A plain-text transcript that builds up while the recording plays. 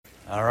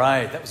All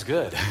right, that was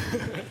good.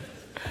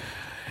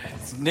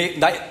 It's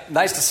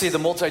nice to see the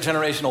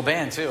multi-generational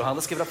band, too. Huh?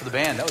 Let's give it up for the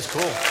band. That was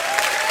cool.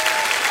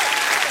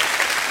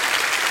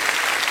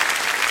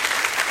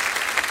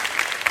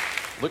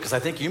 Lucas, I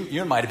think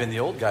you might have been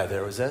the old guy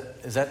there. Is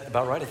that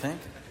about right, I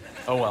think?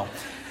 Oh, well.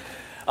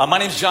 My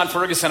name's John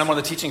Ferguson. I'm one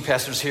of the teaching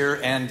pastors here.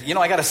 And,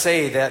 I got to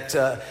say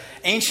that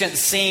ancient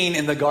scene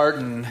in the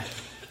garden,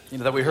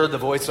 that we heard the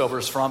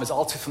voiceovers from is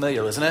all too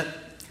familiar, isn't it?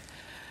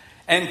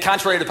 And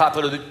contrary to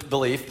popular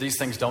belief, these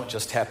things don't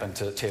just happen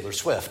to Taylor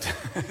Swift.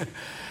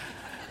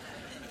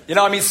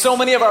 So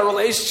many of our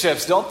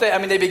relationships, don't they?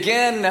 They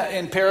begin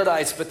in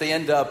paradise, but they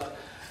end up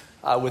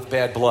with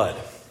bad blood.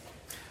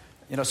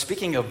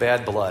 Speaking of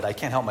bad blood, I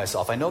can't help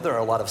myself. I know there are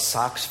a lot of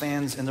Sox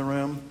fans in the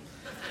room.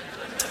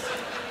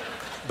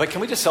 But can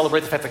we just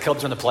celebrate the fact the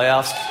Cubs are in the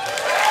playoffs?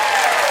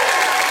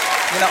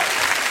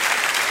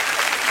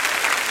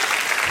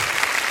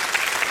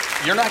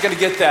 You're not going to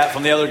get that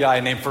from the other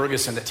guy named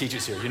Ferguson that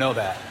teaches here. You know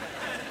that.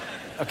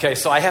 Okay,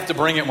 so I have to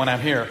bring it when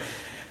I'm here.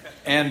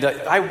 And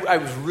I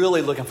was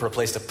really looking for a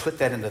place to put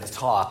that into the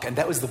talk, and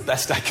that was the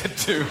best I could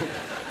do.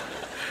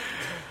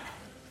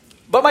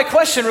 But my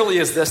question really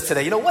is this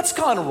today. What's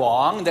gone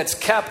wrong that's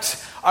kept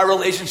our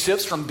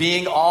relationships from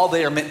being all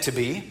they are meant to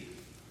be?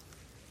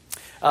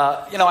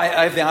 I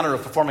have the honor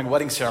of performing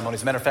wedding ceremonies.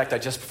 As a matter of fact, I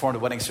just performed a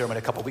wedding ceremony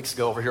a couple weeks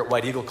ago over here at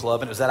White Eagle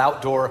Club, and it was an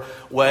outdoor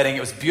wedding. It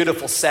was a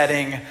beautiful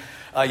setting.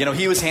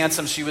 He was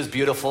handsome, she was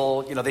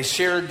beautiful. They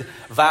shared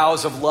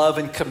vows of love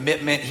and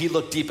commitment. He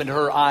looked deep into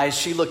her eyes,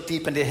 she looked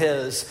deep into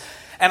his.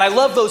 And I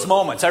love those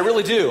moments, I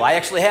really do. I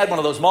actually had one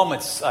of those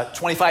moments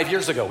 25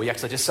 years ago. We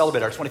actually just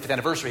celebrated our 25th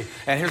anniversary,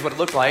 and here's what it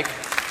looked like.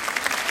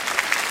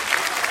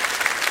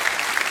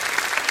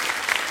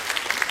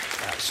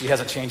 She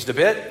hasn't changed a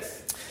bit.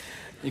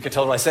 You can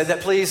tell her I said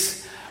that,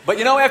 please. But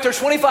after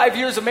 25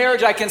 years of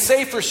marriage, I can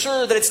say for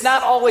sure that it's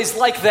not always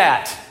like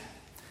that.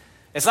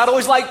 It's not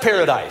always like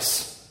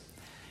paradise.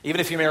 Even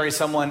if you marry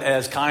someone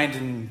as kind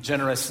and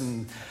generous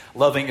and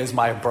loving as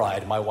my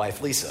bride, my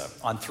wife, Lisa.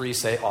 On three,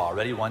 say, aw.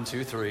 Ready? 1,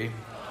 2, 3.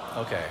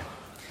 Okay.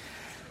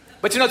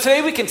 But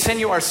today we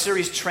continue our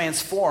series,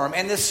 Transform.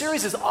 And this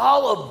series is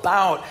all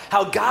about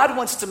how God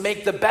wants to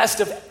make the best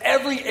of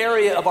every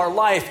area of our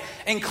life,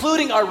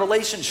 including our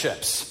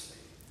relationships.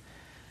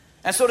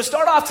 And so to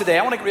start off today,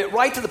 I want to get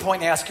right to the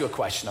point and ask you a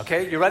question,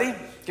 okay? You ready?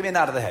 Give me a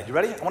nod of the head. You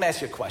ready? I want to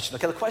ask you a question.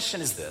 Okay, the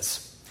question is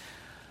this.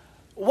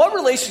 What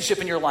relationship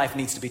in your life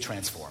needs to be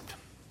transformed?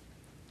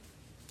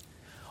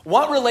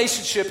 What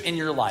relationship in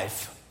your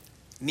life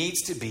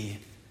needs to be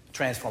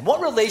transformed?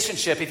 What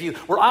relationship, if you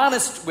were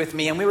honest with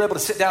me and we were able to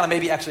sit down and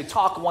maybe actually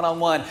talk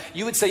one-on-one,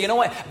 you would say,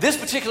 what? This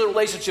particular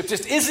relationship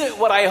just isn't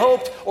what I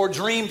hoped or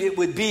dreamed it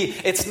would be.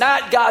 It's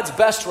not God's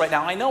best right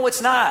now. I know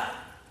it's not.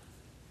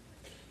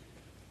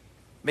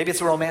 Maybe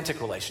it's a romantic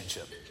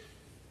relationship.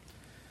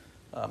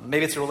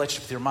 Maybe it's a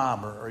relationship with your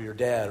mom or your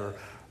dad,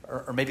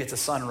 or maybe it's a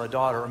son or a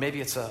daughter, or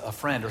maybe it's a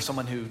friend or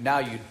someone who now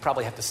you'd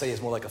probably have to say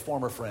is more like a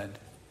former friend.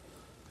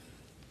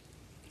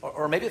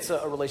 Or maybe it's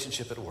a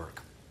relationship at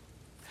work.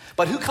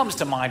 But who comes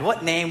to mind?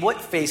 What name,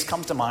 what face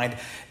comes to mind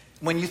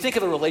when you think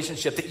of a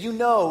relationship that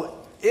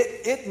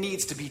it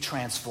needs to be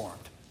transformed?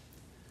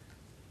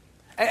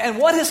 And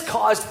what has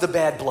caused the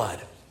bad blood?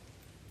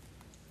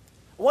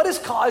 What has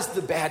caused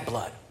the bad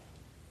blood?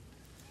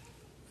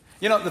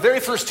 The very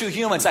first two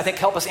humans, I think,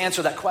 help us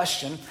answer that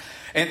question.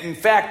 And in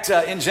fact,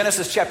 in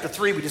Genesis chapter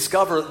 3, we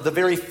discover the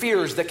very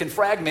fears that can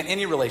fragment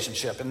any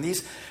relationship. And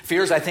these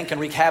fears, I think, can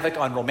wreak havoc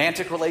on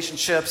romantic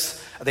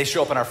relationships. They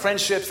show up in our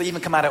friendships. They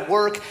even come out at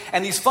work.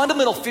 And these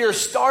fundamental fears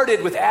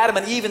started with Adam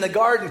and Eve in the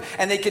garden,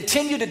 and they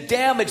continue to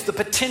damage the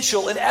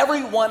potential in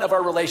every one of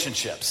our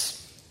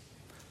relationships.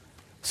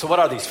 So what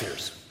are these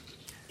fears?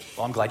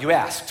 Well, I'm glad you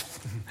asked.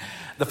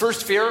 The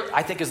first fear,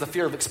 I think, is the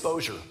fear of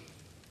exposure.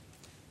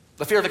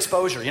 The fear of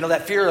exposure.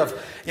 That fear of,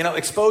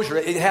 exposure,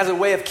 it has a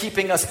way of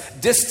keeping us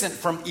distant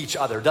from each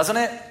other, doesn't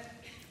it?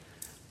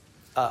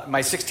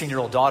 My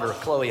 16-year-old daughter,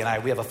 Chloe, and I,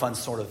 we have a fun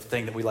sort of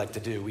thing that we like to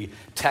do. We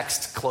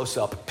text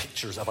close-up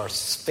pictures of our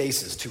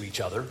faces to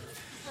each other.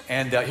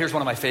 And here's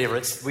one of my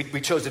favorites. We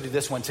chose to do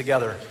this one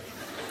together.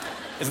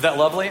 Isn't that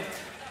lovely?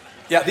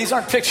 Yeah, these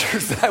aren't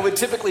pictures that I would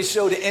typically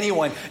show to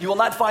anyone. You will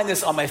not find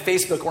this on my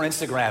Facebook or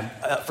Instagram,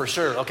 for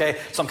sure, okay?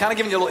 So I'm kind of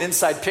giving you a little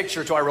inside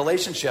picture to our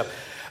relationship.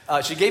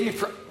 She gave me,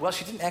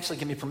 she didn't actually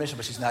give me permission,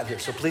 but she's not here,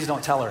 so please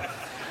don't tell her.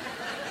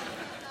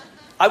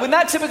 I would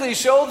not typically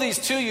show these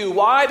to you.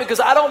 Why? Because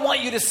I don't want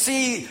you to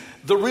see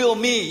the real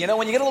me.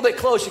 When you get a little bit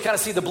close, you kind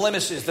of see the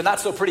blemishes, the not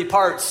so pretty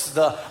parts,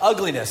 the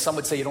ugliness. Some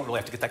would say you don't really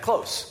have to get that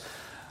close.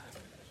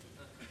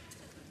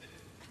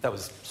 That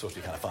was supposed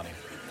to be kind of funny.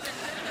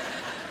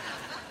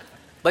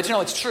 But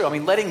it's true.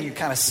 Letting you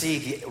kind of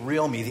see the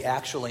real me, the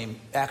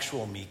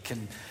actual me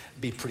can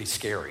be pretty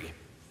scary.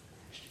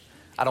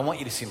 I don't want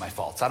you to see my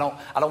faults. I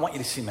don't want you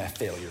to see my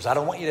failures. I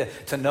don't want you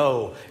to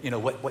know,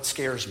 what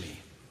scares me,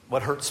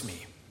 what hurts me.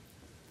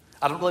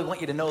 I don't really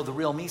want you to know the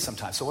real me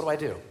sometimes. So what do I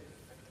do?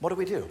 What do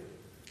we do?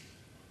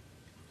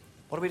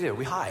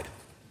 We hide.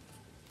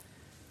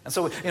 And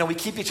so, we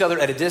keep each other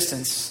at a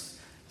distance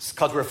It's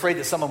because we're afraid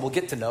that someone will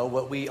get to know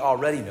what we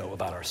already know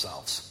about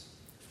ourselves.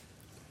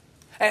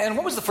 And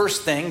what was the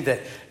first thing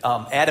that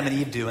Adam and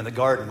Eve do in the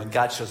garden when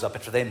God shows up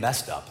after they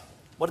messed up?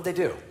 What did they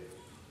do?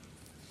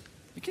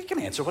 You can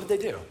answer. What did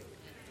they do?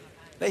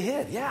 They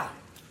hid, yeah.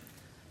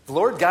 The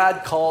Lord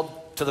God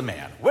called to the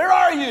man, "Where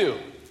are you?"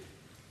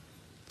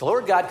 The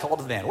Lord God called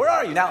to the man, "Where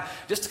are you?" Now,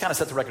 just to kind of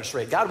set the record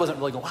straight, God wasn't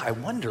really going, "I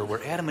wonder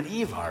where Adam and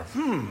Eve are.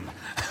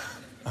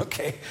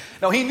 Okay.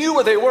 No, he knew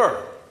where they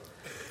were.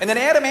 And then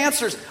Adam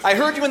answers, "I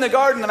heard you in the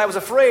garden and I was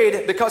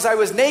afraid because I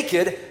was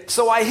naked,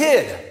 so I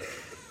hid."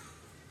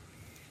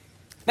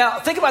 Now,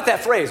 think about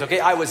that phrase, okay?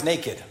 I was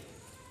naked.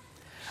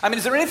 I mean,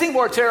 is there anything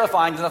more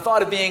terrifying than the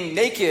thought of being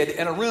naked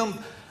in a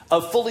room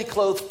of fully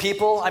clothed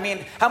people? I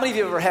mean, how many of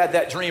you have ever had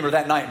that dream or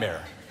that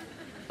nightmare?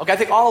 Okay, I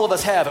think all of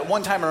us have at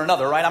one time or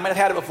another, right? I might have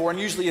had it before, and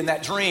usually in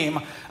that dream,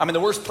 I'm in the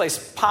worst place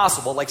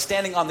possible, like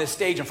standing on this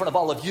stage in front of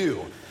all of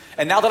you.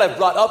 And now that I've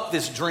brought up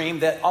this dream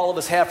that all of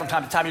us have from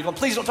time to time, you're going,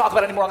 "Please don't talk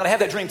about it anymore. I'm going to have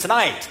that dream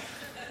tonight."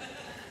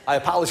 I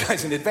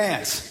apologize in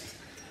advance.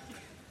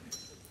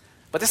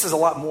 But this is a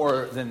lot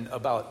more than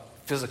about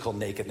physical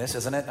nakedness,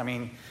 isn't it? I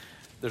mean,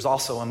 there's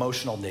also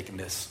emotional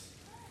nakedness.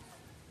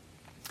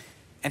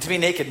 And to be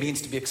naked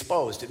means to be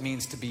exposed. It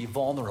means to be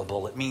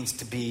vulnerable. It means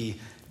to be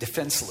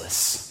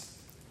defenseless.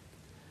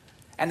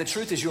 And the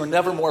truth is, you are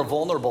never more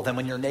vulnerable than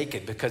when you're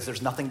naked because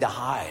there's nothing to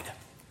hide.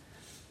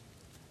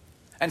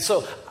 And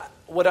so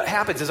what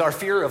happens is our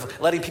fear of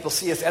letting people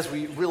see us as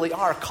we really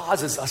are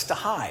causes us to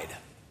hide.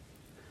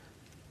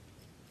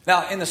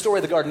 Now, in the story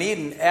of the Garden of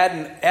Eden,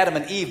 Adam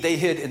and Eve, they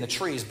hid in the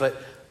trees, but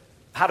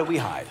how do we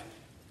hide?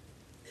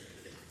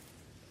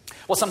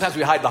 Well, sometimes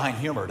we hide behind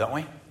humor, don't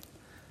we?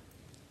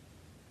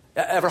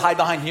 Ever hide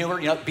behind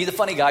humor? You know, be the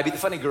funny guy, be the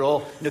funny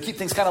girl. You know, keep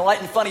things kind of light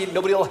and funny.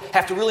 Nobody will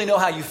have to really know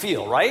how you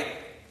feel, right?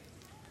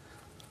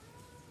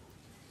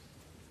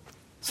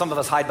 Some of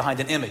us hide behind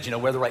an image. You know,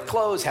 wear the right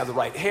clothes, have the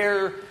right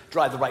hair,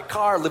 drive the right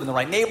car, live in the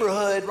right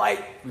neighborhood,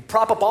 right? We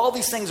prop up all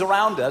these things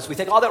around us. We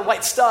think all that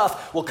right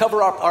stuff will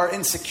cover up our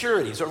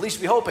insecurities, or at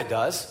least we hope it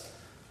does.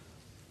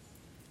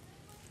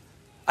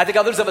 I think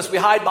others of us, we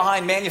hide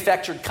behind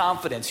manufactured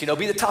confidence. You know,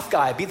 be the tough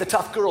guy, be the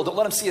tough girl. Don't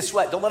let them see you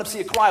sweat. Don't let them see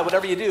you cry.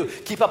 Whatever you do,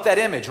 keep up that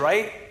image,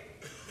 right?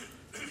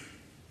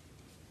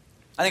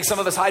 I think some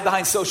of us hide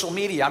behind social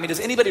media. I mean, does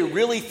anybody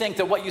really think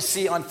that what you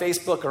see on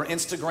Facebook or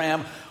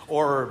Instagram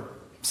or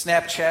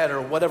Snapchat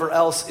or whatever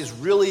else is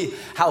really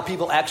how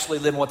people actually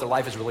live and what their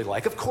life is really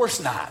like? Of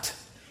course not.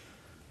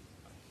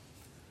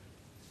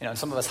 You know, and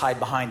some of us hide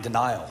behind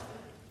denial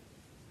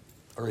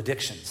or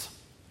addictions.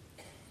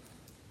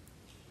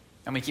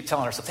 And we keep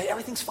telling ourselves, "Hey,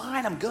 everything's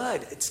fine. I'm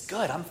good. It's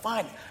good. I'm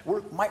fine.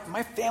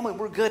 My family,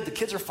 we're good. The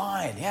kids are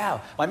fine. Yeah.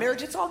 My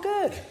marriage, it's all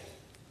good."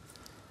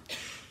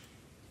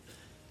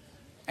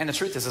 And the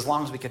truth is, as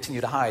long as we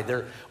continue to hide,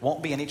 there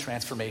won't be any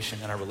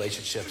transformation in our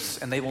relationships,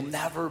 and they will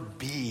never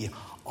be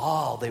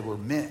all they were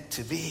meant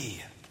to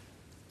be.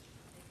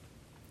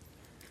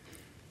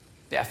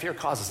 Yeah, fear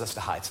causes us to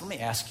hide. So let me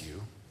ask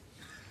you,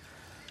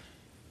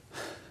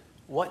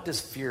 what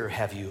does fear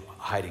have you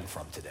hiding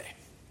from today?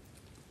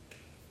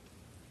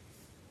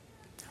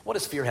 What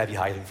does fear have you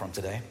hiding from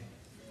today?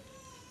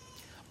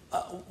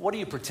 What are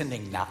you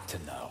pretending not to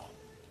know?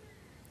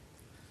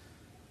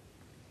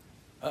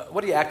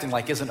 What are you acting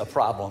like isn't a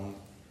problem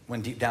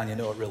when deep down you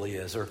know it really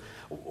is? Or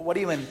what are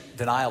you in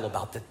denial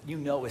about that you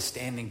know is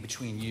standing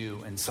between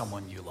you and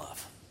someone you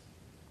love?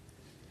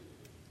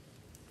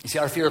 You see,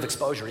 our fear of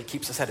exposure, it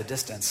keeps us at a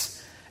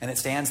distance, and it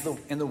stands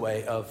in the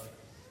way of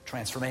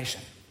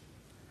transformation.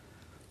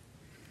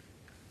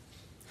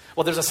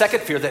 Well, there's a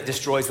second fear that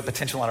destroys the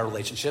potential in our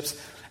relationships,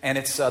 and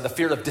it's the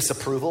fear of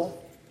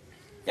disapproval.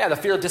 Yeah, the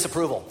fear of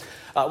disapproval.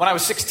 When I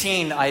was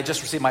 16, I had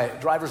just received my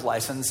driver's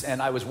license,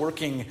 and I was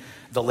working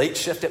the late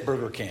shift at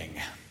Burger King.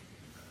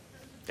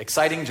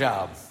 Exciting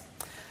job.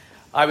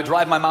 I would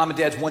drive my mom and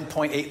dad's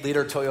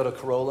 1.8-liter Toyota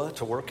Corolla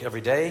to work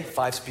every day,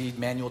 5-speed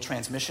manual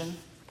transmission.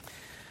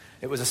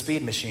 It was a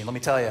speed machine, let me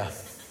tell you.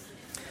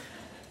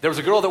 There was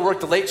a girl that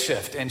worked the late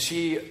shift, and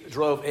she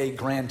drove a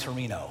Gran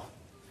Torino.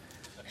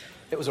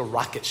 It was a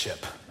rocket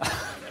ship.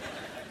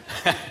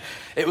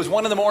 It was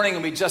 1 a.m,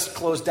 and we just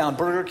closed down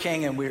Burger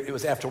King, and it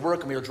was after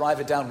work, and we were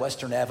driving down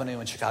Western Avenue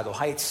in Chicago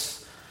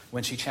Heights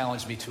when she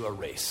challenged me to a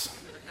race.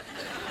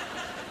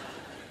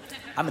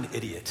 I'm an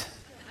idiot.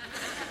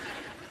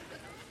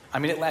 I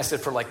mean, it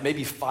lasted for like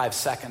maybe 5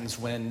 seconds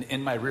when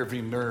in my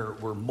rearview mirror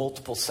were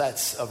multiple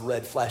sets of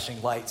red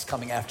flashing lights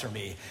coming after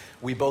me.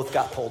 We both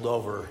got pulled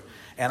over.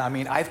 And I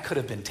mean, I could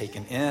have been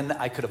taken in.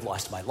 I could have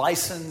lost my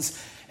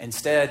license.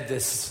 Instead,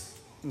 this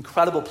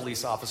incredible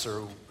police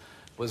officer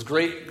was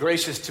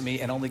gracious to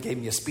me and only gave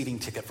me a speeding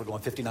ticket for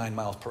going 59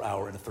 miles per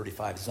hour in a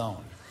 35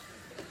 zone.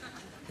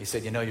 He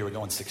said, "You know, you were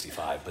going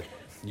 65, but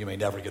you may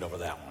never get over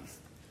that one."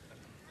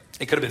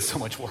 It could have been so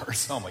much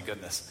worse. Oh, my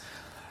goodness.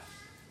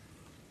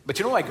 But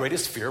you know what my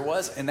greatest fear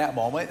was in that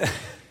moment?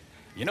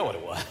 You know what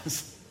it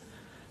was.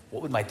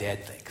 What would my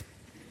dad think?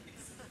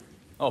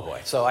 Oh,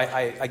 boy. So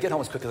I get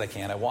home as quick as I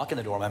can. I walk in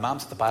the door. My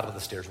mom's at the bottom of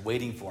the stairs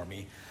waiting for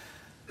me.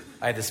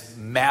 I had this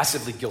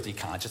massively guilty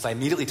conscience. I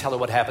immediately tell her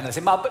what happened. And I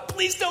say, Mom, but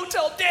please don't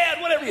tell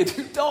Dad. Whatever you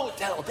do, don't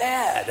tell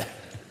Dad.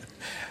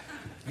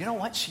 You know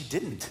what? She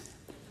didn't.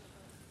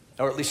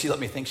 Or at least she let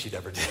me think she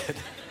never did.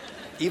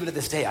 Even to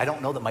this day, I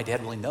don't know that my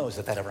dad really knows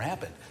that ever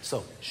happened.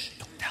 So,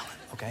 don't tell him,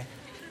 okay?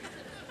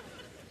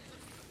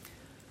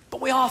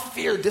 But we all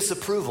fear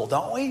disapproval,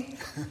 don't we?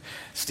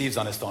 Steve's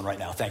on his phone right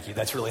now. Thank you.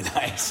 That's really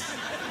nice.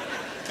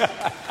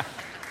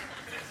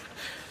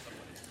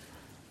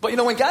 But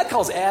when God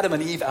calls Adam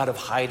and Eve out of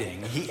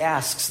hiding, he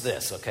asks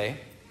this, okay?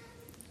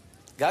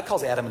 God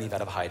calls Adam and Eve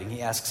out of hiding.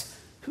 He asks,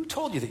 who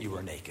told you that you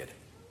were naked?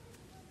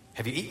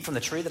 Have you eaten from the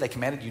tree that I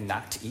commanded you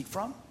not to eat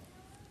from?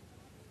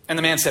 And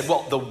the man said,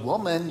 well, the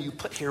woman you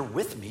put here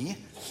with me.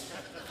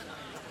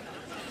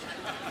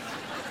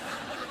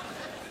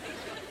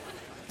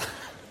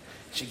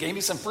 She gave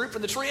me some fruit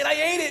from the tree and I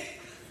ate it.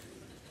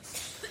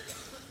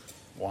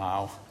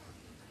 Wow.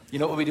 You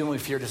know what we do when we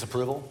fear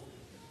disapproval?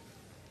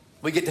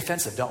 We get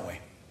defensive, don't we?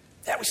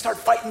 Yeah, we start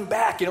fighting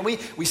back.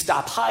 We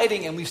stop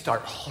hiding and we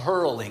start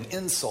hurling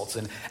insults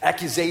and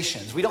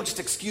accusations. We don't just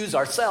excuse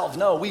ourselves.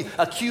 No, we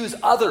accuse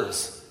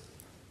others.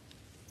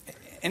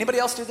 Anybody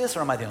else do this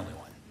or am I the only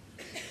one?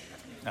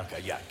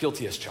 Okay, yeah,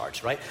 guilty as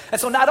charged, right? And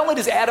so not only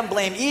does Adam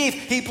blame Eve,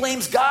 he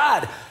blames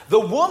God. The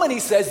woman, he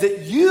says,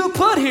 that you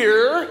put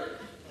here,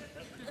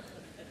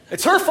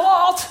 it's her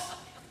fault.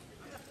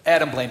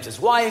 Adam blames his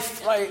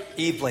wife, right?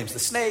 Eve blames the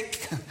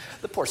snake.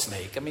 The poor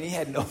snake. I mean, he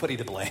had nobody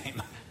to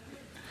blame.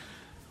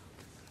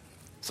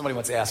 Somebody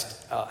once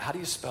asked, how do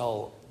you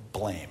spell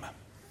blame?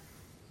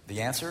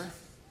 The answer?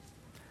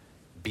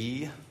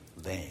 Be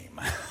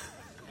lame.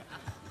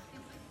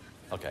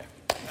 Okay.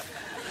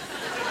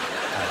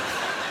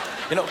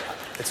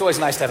 It's always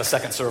nice to have a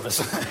second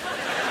service.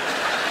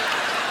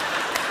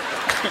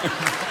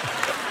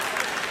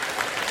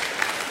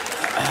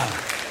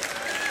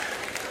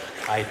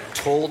 I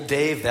told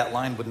Dave that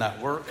line would not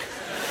work.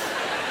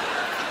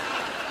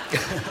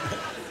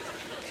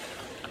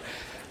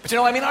 But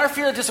our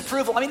fear of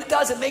disapproval,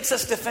 it makes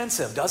us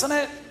defensive, doesn't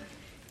it?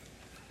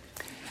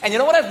 And you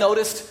know what I've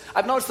noticed?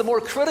 I've noticed the more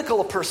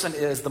critical a person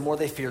is, the more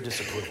they fear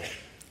disapproval.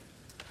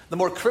 The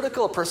more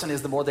critical a person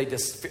is, the more they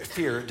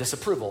fear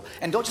disapproval.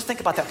 And don't just think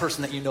about that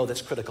person that you know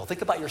that's critical.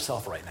 Think about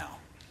yourself right now.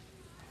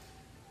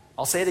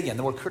 I'll say it again.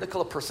 The more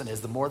critical a person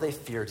is, the more they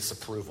fear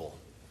disapproval.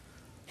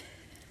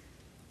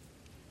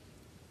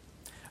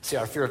 See,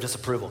 our fear of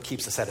disapproval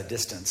keeps us at a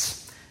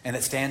distance, and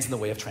it stands in the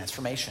way of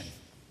transformation.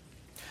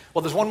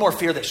 Well, there's one more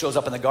fear that shows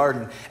up in the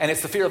garden, and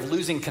it's the fear of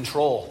losing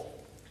control.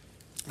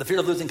 The fear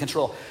of losing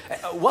control.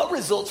 What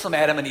results from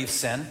Adam and Eve's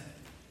sin?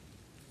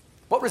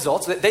 What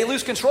results? They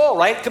lose control,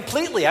 right?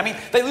 Completely.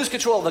 They lose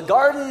control of the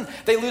garden.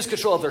 They lose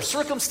control of their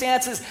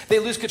circumstances. They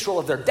lose control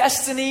of their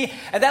destiny.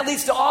 And that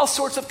leads to all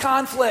sorts of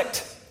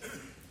conflict.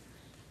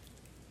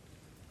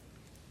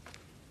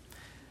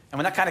 And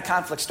when that kind of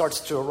conflict starts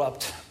to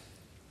erupt,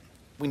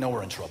 we know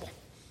we're in trouble.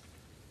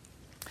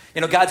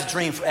 God's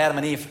dream for Adam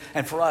and Eve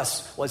and for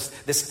us was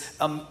this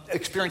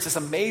experience this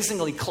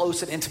amazingly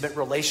close and intimate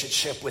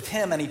relationship with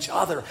him and each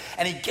other.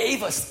 And he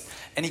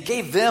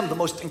gave them the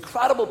most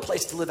incredible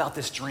place to live out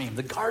this dream,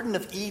 the Garden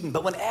of Eden.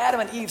 But when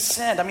Adam and Eve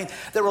sinned,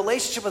 their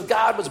relationship with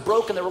God was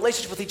broken. Their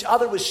relationship with each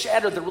other was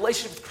shattered. Their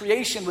relationship with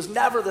creation was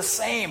never the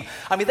same.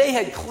 They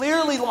had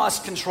clearly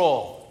lost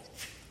control.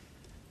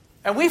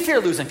 And we fear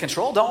losing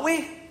control, don't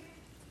we?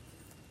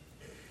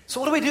 So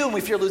what do we do when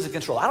we fear losing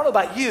control? I don't know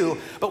about you,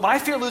 but when I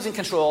fear losing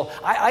control,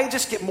 I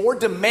just get more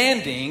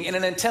demanding in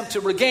an attempt to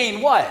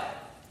regain what?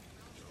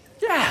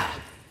 Yeah.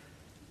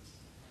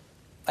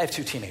 I have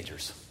 2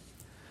 teenagers.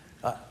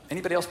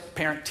 Anybody else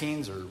parent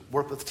teens or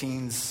work with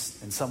teens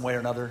in some way or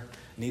another?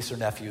 Niece or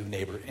nephew,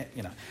 neighbor,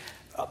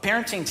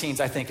 parenting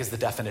teens, I think, is the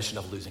definition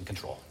of losing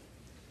control.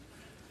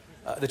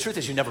 The truth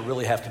is you never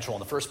really have control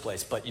in the first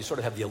place, but you sort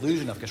of have the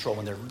illusion of control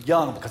when they're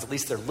young because at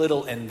least they're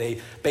little and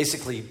they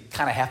basically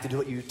kind of have to do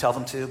what you tell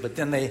them to, but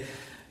then they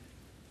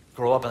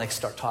grow up and they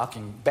start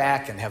talking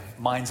back and have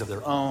minds of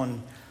their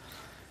own,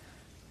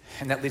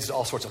 and that leads to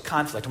all sorts of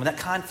conflict. And when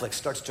that conflict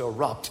starts to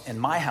erupt in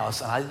my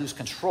house and I lose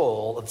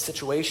control of the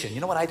situation,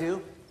 you know what I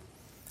do?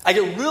 I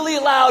get really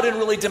loud and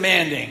really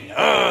demanding.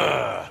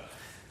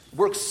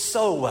 Works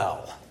so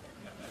well.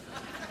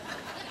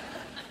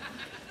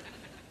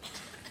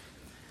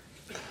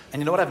 And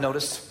you know what I've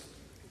noticed?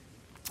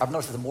 I've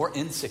noticed that the more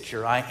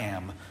insecure I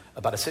am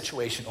about a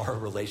situation or a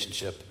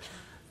relationship,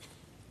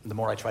 the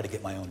more I try to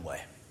get my own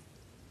way.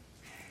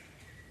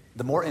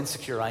 The more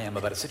insecure I am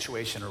about a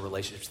situation or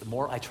relationship, the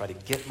more I try to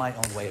get my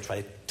own way. I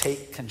try to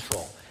take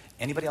control.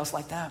 Anybody else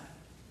like that?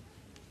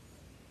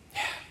 Yeah.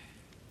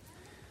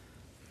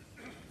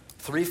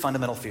 3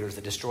 fundamental fears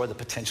that destroy the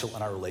potential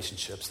in our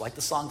relationships. Like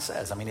the song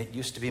says, it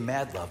used to be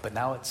mad love, but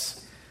now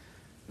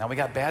we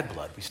got bad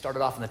blood. We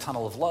started off in the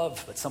tunnel of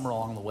love, but somewhere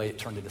along the way it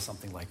turned into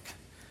something like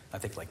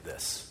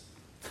this.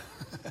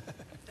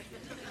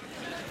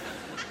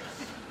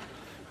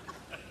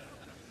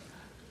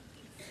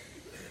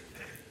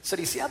 So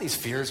do you see how these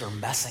fears are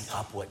messing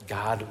up what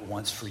God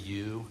wants for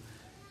you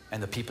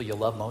and the people you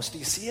love most? Do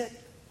you see it?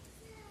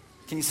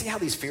 Can you see how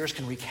these fears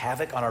can wreak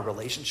havoc on our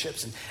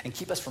relationships and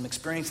keep us from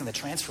experiencing the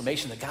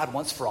transformation that God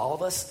wants for all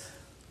of us?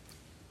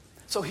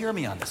 So hear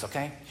me on this,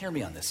 okay? Hear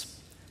me on this.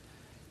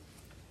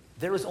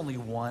 There is only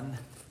one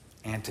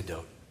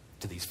antidote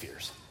to these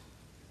fears.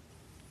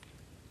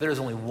 There is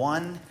only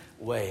one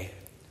way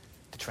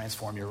to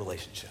transform your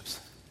relationships.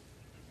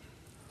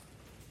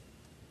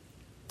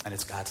 And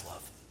it's God's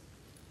love.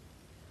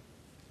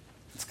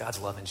 It's God's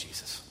love in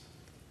Jesus.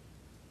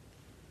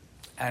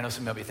 And I know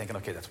some of you are thinking,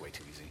 okay, that's way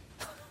too easy.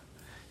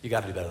 You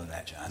got to do better than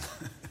that, John.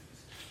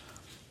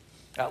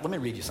 Let me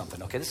read you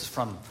something, okay? This is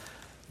from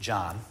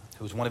John,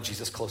 who was one of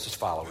Jesus' closest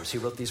followers. He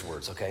wrote these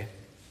words, okay?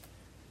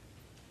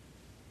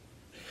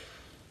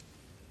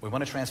 We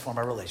want to transform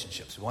our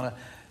relationships. We want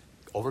to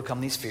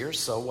overcome these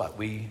fears. So what?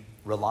 We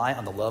rely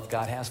on the love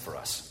God has for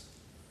us.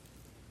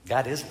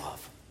 God is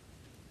love.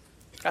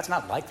 God's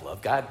not like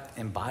love. God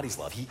embodies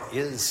love. He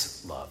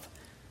is love.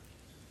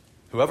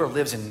 Whoever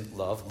lives in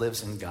love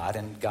lives in God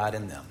and God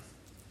in them.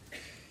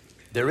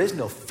 There is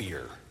no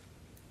fear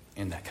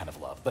in that kind of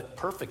love, but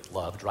perfect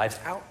love drives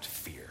out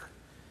fear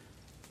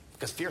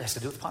because fear has to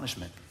do with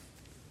punishment.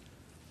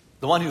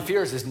 The one who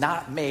fears is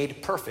not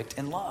made perfect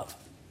in love.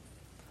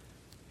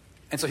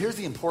 And so here's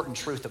the important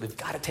truth that we've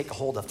got to take a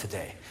hold of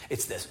today.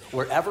 It's this: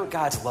 wherever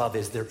God's love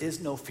is, there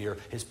is no fear.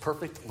 His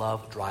perfect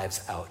love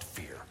drives out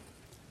fear.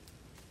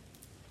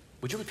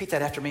 Would you repeat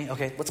that after me?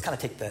 Okay, let's kind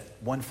of take that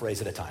one phrase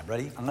at a time.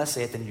 Ready? I'm going to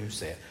say it, then you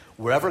say it.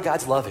 Wherever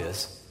God's love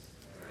is,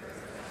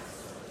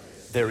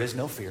 there is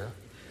no fear.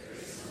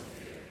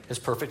 His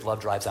perfect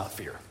love drives out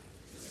fear.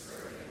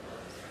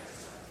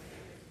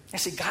 You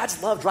see,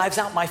 God's love drives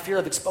out my fear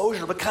of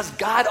exposure because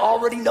God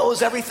already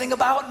knows everything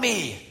about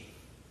me.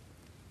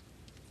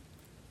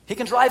 He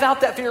can drive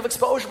out that fear of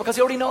exposure because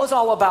he already knows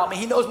all about me.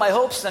 He knows my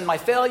hopes and my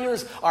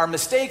failures, our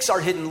mistakes, our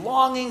hidden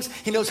longings.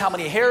 He knows how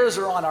many hairs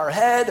are on our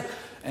head.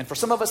 And for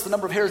some of us, the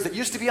number of hairs that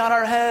used to be on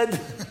our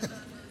head.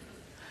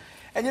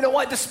 And you know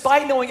what?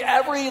 Despite knowing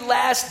every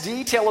last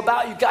detail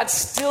about you, God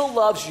still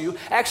loves you.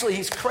 Actually,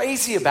 he's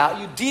crazy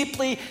about you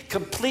deeply,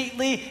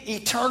 completely,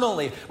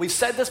 eternally. We've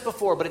said this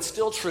before, but it's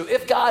still true.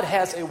 If God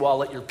has a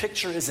wallet, your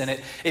picture is in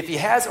it. If he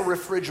has a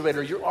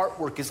refrigerator, your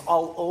artwork is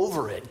all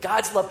over it.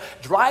 God's love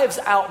drives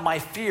out my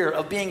fear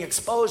of being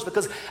exposed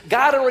because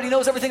God already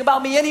knows everything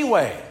about me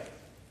anyway.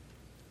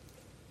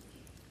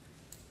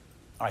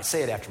 All right,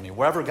 say it after me.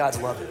 Wherever God's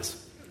love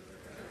is,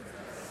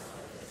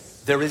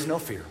 there is no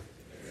fear.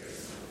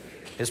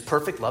 His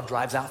perfect love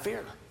drives out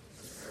fear.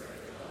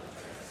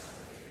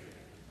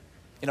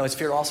 You know, his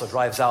fear also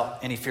drives out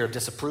any fear of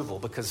disapproval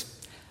because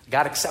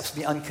God accepts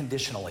me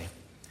unconditionally.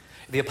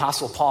 The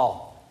Apostle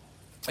Paul,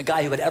 a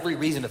guy who had every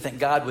reason to think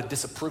God would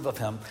disapprove of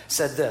him,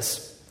 said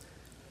this: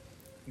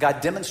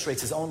 God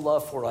demonstrates his own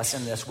love for us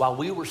in this: while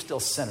we were still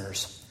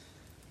sinners,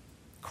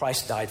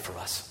 Christ died for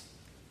us.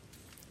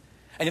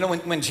 And you know,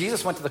 when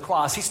Jesus went to the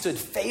cross, he stood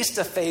face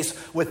to face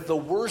with the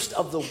worst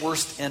of the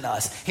worst in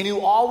us. He knew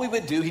all we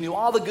would do. He knew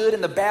all the good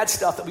and the bad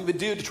stuff that we would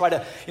do to try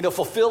to,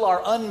 fulfill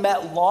our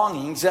unmet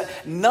longings.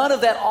 None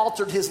of that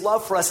altered his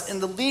love for us in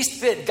the least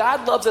bit.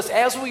 God loves us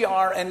as we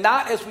are and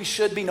not as we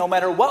should be, no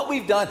matter what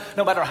we've done,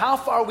 no matter how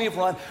far we've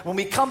run. When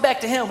we come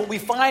back to him, what we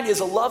find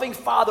is a loving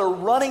Father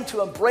running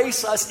to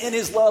embrace us in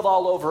his love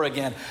all over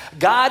again.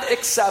 God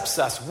accepts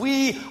us.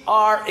 We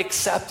are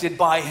accepted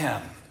by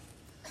him.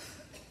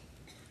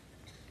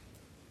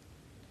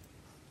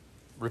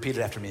 Repeat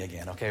it after me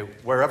again, okay?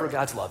 Wherever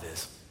God's love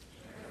is,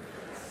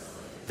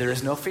 there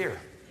is no fear.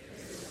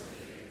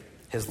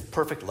 His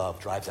perfect love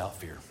drives out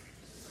fear.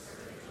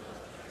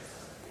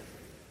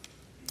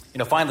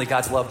 Finally,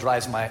 God's love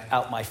drives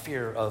out my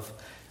fear of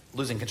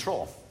losing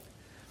control.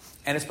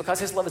 And it's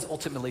because his love is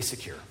ultimately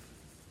secure.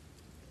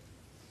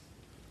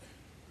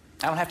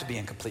 I don't have to be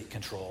in complete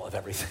control of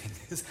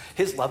everything.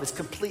 His love is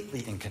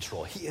completely in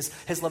control.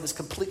 His love is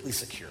completely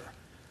secure.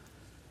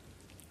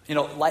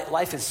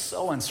 Life is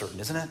so uncertain,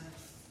 isn't it?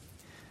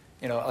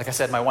 Like I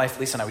said, my wife,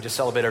 Lisa, and I, we just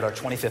celebrated our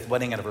 25th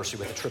wedding anniversary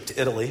with a trip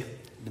to Italy.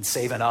 We've been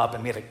saving up,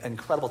 and we had an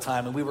incredible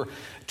time. And we were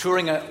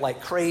touring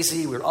like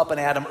crazy. We were up and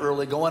at 'em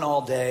early, going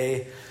all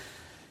day.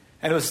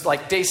 And it was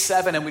like day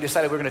 7, and we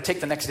decided we were going to take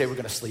the next day, we were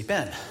going to sleep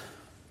in.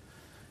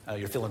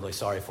 You're feeling really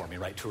sorry for me,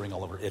 right? Touring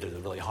all over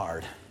Italy, really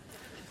hard.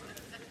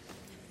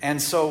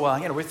 And so,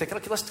 we're thinking,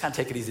 okay, let's kind of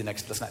take it easy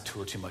next. Let's not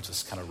tour too much.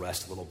 Let's kind of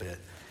rest a little bit.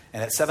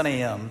 And at 7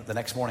 a.m. the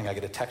next morning, I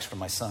get a text from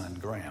my son,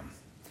 Graham.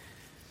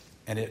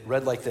 And it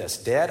read like this: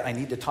 Dad, I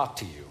need to talk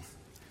to you.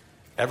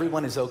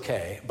 Everyone is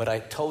okay, but I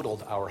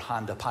totaled our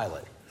Honda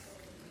Pilot.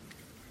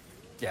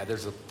 Yeah,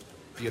 there's a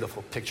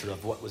beautiful picture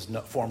of what was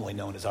formerly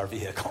known as our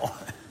vehicle.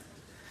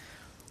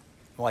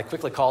 Well, I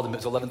quickly called him.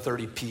 It was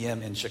 11:30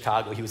 p.m. in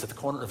Chicago. He was at the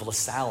corner of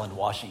LaSalle in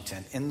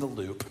Washington, in the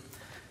Loop,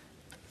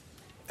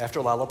 after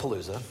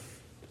Lollapalooza.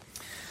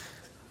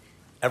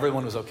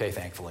 Everyone was okay,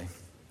 thankfully.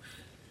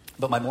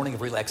 But my morning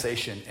of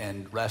relaxation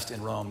and rest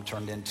in Rome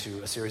turned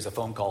into a series of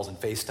phone calls and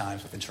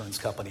FaceTimes with insurance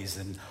companies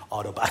and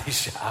auto body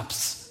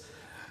shops.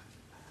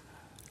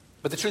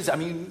 But the truth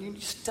is, you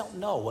just don't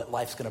know what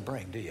life's going to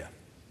bring, do you?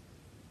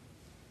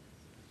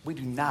 We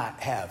do not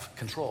have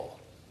control.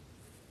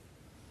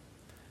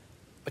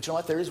 But you know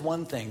what? There is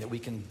one thing that we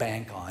can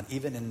bank on,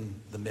 even in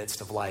the midst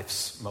of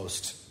life's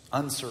most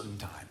uncertain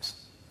times.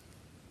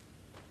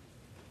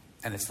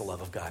 And it's the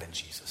love of God in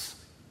Jesus.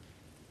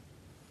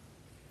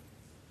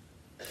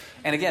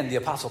 And again, the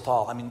Apostle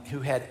Paul,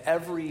 who had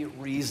every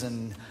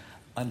reason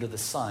under the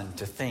sun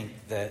to think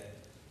that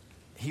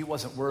he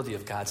wasn't worthy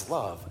of God's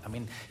love.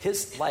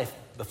 His life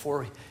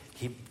before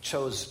he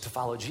chose to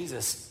follow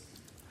Jesus,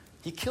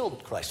 he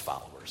killed Christ's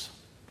followers.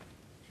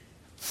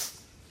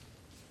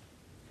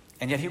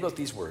 And yet he wrote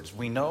these words,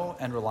 I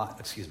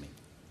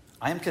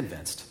am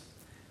convinced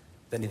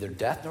that neither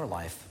death nor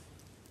life,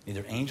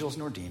 neither angels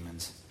nor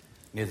demons,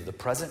 neither the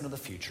present nor the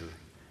future,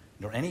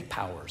 nor any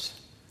powers,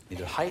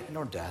 neither height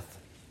nor depth,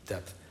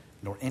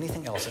 nor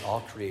anything else in all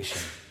creation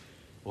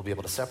will be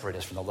able to separate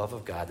us from the love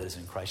of God that is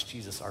in Christ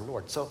Jesus our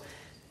Lord. So,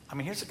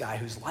 here's a guy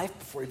whose life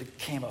before he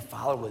became a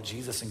follower of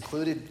Jesus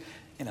included,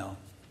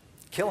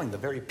 killing the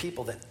very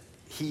people that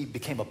he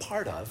became a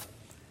part of.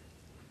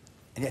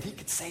 And yet he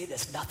could say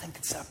this, nothing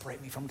could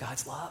separate me from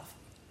God's love.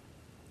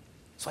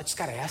 So I just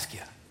got to ask you,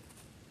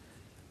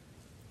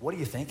 what are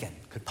you thinking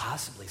could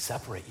possibly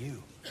separate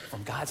you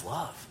from God's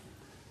love?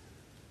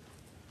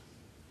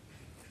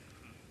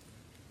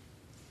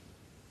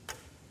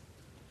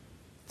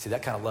 See,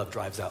 that kind of love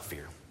drives out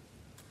fear.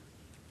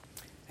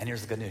 And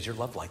here's the good news. You're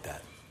loved like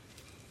that.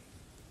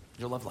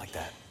 You're loved like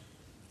that.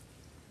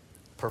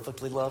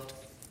 Perfectly loved,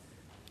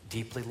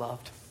 deeply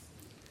loved,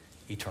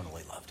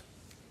 eternally loved.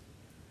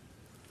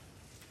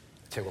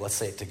 Okay, well, let's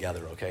say it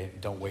together, okay?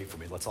 Don't wait for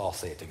me. Let's all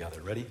say it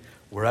together. Ready?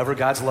 Wherever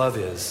God's love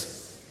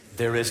is,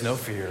 there is no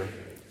fear.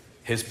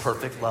 His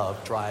perfect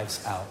love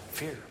drives out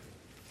fear.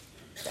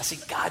 Yeah, see,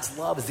 God's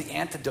love is the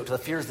antidote to the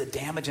fears that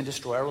damage and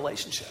destroy our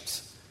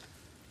relationships.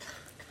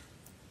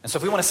 And so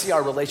if we want to see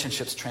our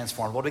relationships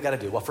transformed, what do we got to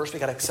do? Well, first we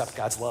got to accept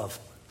God's love.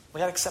 We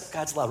got to accept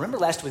God's love. Remember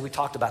last week we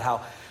talked about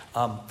how,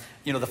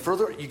 the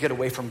further you get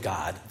away from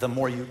God, the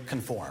more you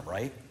conform,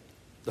 right?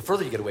 The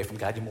further you get away from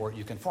God, the more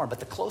you conform. But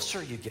the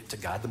closer you get to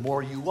God, the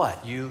more you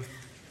what?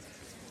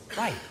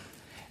 Right.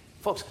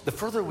 Folks, the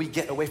further we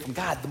get away from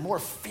God, the more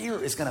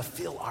fear is going to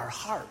fill our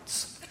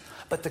hearts.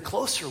 But the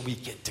closer we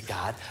get to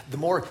God, the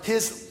more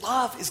his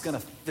love is going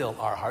to fill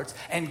our hearts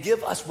and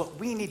give us what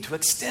we need to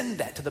extend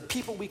that to the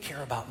people we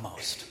care about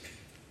most.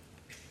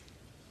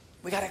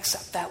 We got to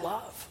accept that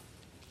love.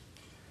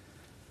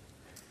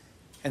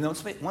 And then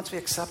once we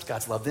accept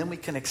God's love, then we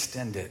can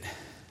extend it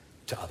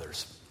to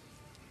others.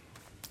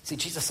 See,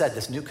 Jesus said,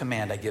 this new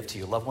command I give to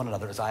you, love one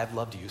another as I have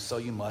loved you, so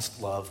you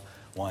must love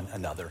one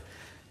another.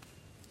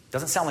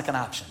 Doesn't sound like an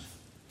option.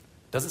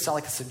 Doesn't sound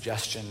like a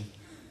suggestion.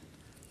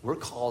 We're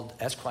called,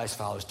 as Christ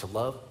followers, to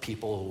love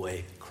people the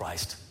way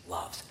Christ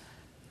loves.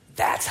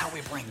 That's how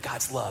we bring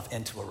God's love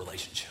into a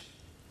relationship.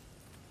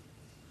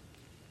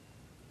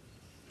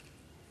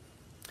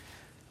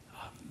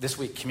 This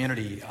week,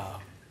 community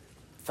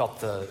felt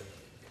the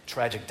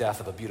tragic death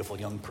of a beautiful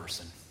young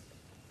person.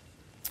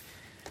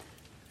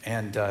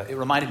 And it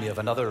reminded me of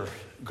another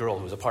girl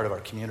who was a part of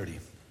our community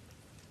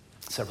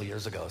several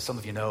years ago. Some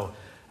of you know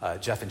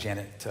Jeff and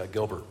Janet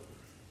Gilbert.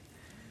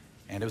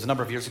 And it was a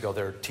number of years ago,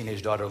 their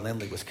teenage daughter,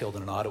 Lindley, was killed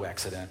in an auto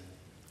accident.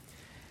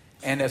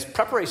 And as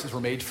preparations were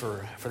made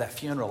for that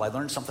funeral, I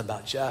learned something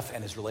about Jeff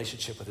and his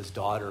relationship with his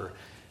daughter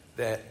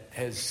that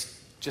has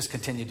just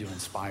continued to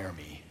inspire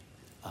me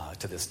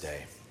to this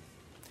day.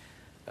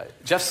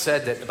 Jeff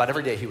said that about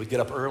every day he would get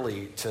up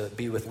early to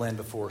be with Lynn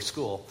before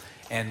school.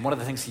 And one of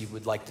the things he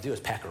would like to do is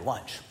pack her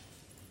lunch.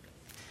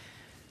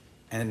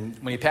 And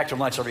when he packed her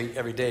lunch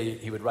every day,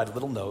 he would write a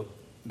little note,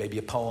 maybe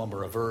a poem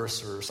or a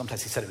verse, or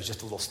sometimes he said it was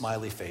just a little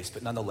smiley face,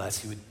 but nonetheless,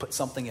 he would put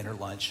something in her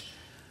lunch,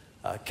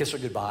 kiss her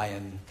goodbye,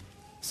 and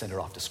send her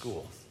off to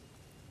school.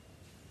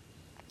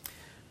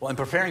 Well, in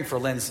preparing for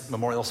Lynn's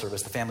memorial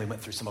service, the family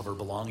went through some of her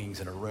belongings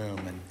in her room,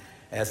 and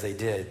as they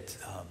did,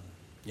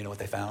 you know what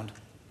they found?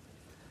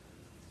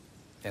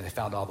 And they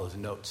found all those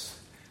notes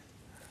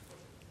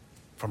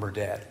from her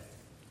dad.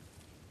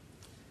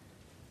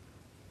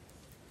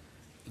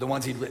 The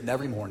ones he'd written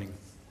every morning,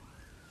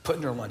 put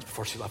in her lunch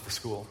before she left for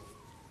school.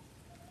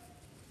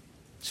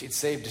 She'd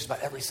saved just about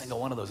every single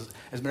one of those.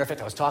 As a matter of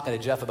fact, I was talking to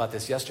Jeff about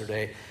this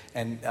yesterday,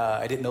 and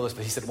I didn't know this,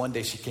 but he said one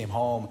day she came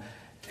home,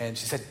 and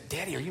she said,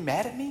 "Daddy, are you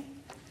mad at me?"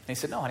 And he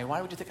said, "No, honey,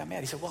 why would you think I'm mad?"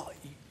 He said, "Well,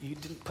 you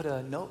didn't put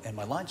a note in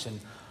my lunch, and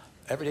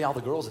every day all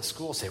the girls at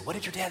school say, 'What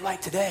did your dad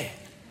write today?'"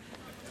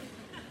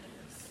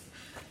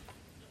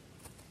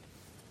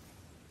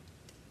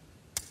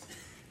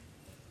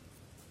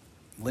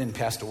 Lynn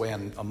passed away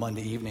on a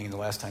Monday evening, and the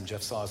last time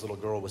Jeff saw his little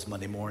girl was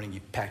Monday morning. He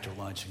packed her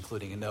lunch,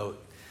 including a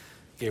note,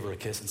 gave her a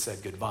kiss, and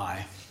said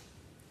goodbye.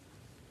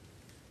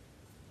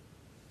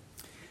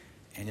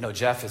 And you know,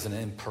 Jeff is an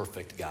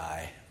imperfect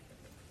guy,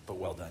 but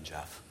well done,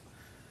 Jeff.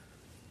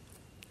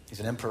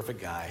 He's an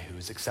imperfect guy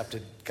who's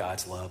accepted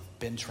God's love,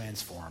 been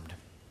transformed,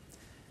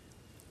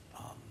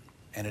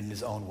 and in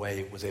his own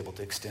way was able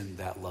to extend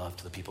that love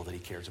to the people that he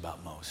cares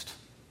about most.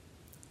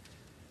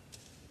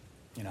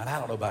 You know, and I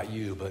don't know about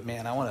you, but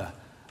man, I want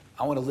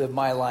to live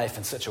my life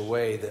in such a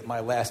way that my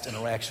last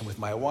interaction with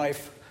my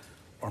wife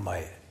or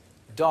my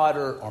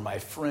daughter or my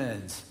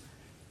friends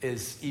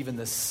is even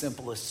the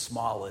simplest,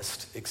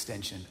 smallest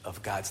extension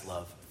of God's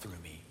love through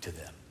me to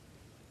them.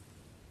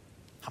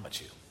 How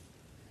about you?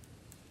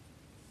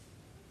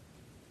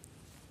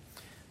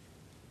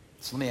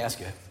 So let me ask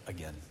you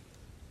again.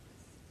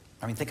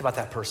 I mean, think about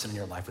that person in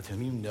your life with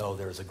whom you know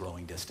there is a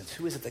growing distance.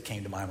 Who is it that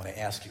came to mind when I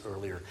asked you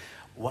earlier,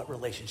 what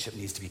relationship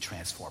needs to be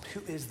transformed?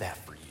 Who is that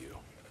for you?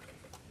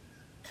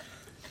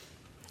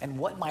 And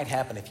what might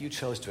happen if you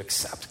chose to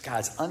accept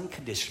God's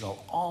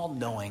unconditional,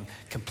 all-knowing,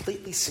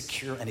 completely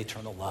secure and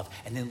eternal love,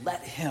 and then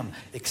let him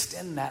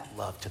extend that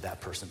love to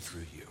that person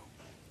through you?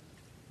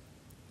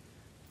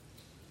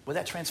 Would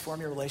that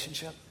transform your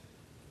relationship?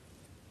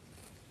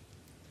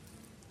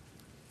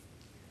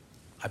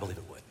 I believe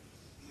it would.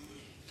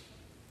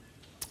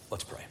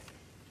 Let's pray.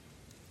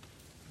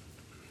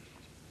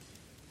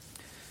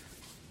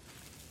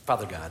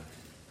 Father God,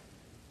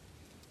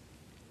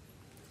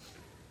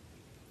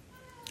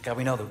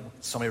 we know that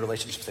so many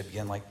relationships, they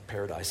begin like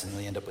paradise and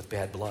they end up with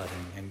bad blood.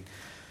 And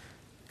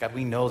God,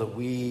 we know that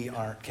we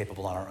aren't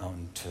capable on our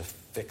own to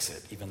fix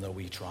it, even though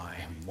we try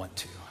and want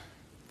to.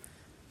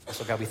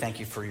 So God, we thank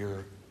you for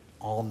your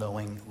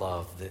all-knowing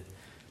love that,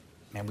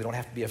 man, we don't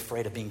have to be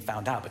afraid of being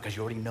found out because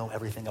you already know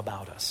everything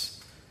about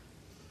us.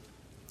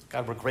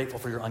 God, we're grateful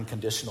for your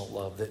unconditional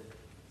love that,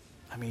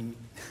 I mean,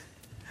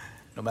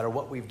 no matter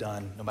what we've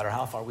done, no matter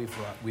how far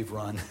we've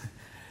run,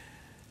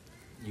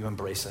 you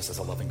embrace us as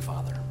a loving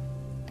Father.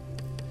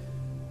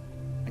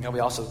 And God,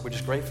 we're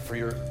just grateful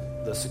for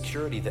the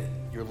security that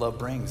your love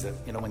brings, that,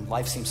 you know, when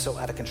life seems so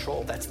out of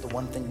control, that's the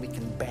one thing we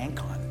can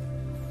bank on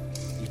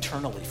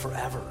eternally,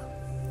 forever,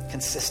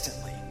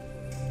 consistently,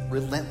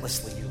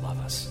 relentlessly. You love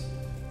us.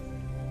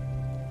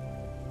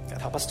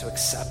 God, help us to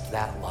accept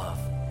that love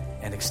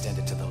and extend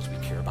it to those we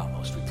care about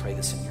most. We pray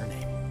this in your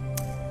name.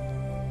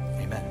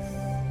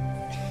 Amen.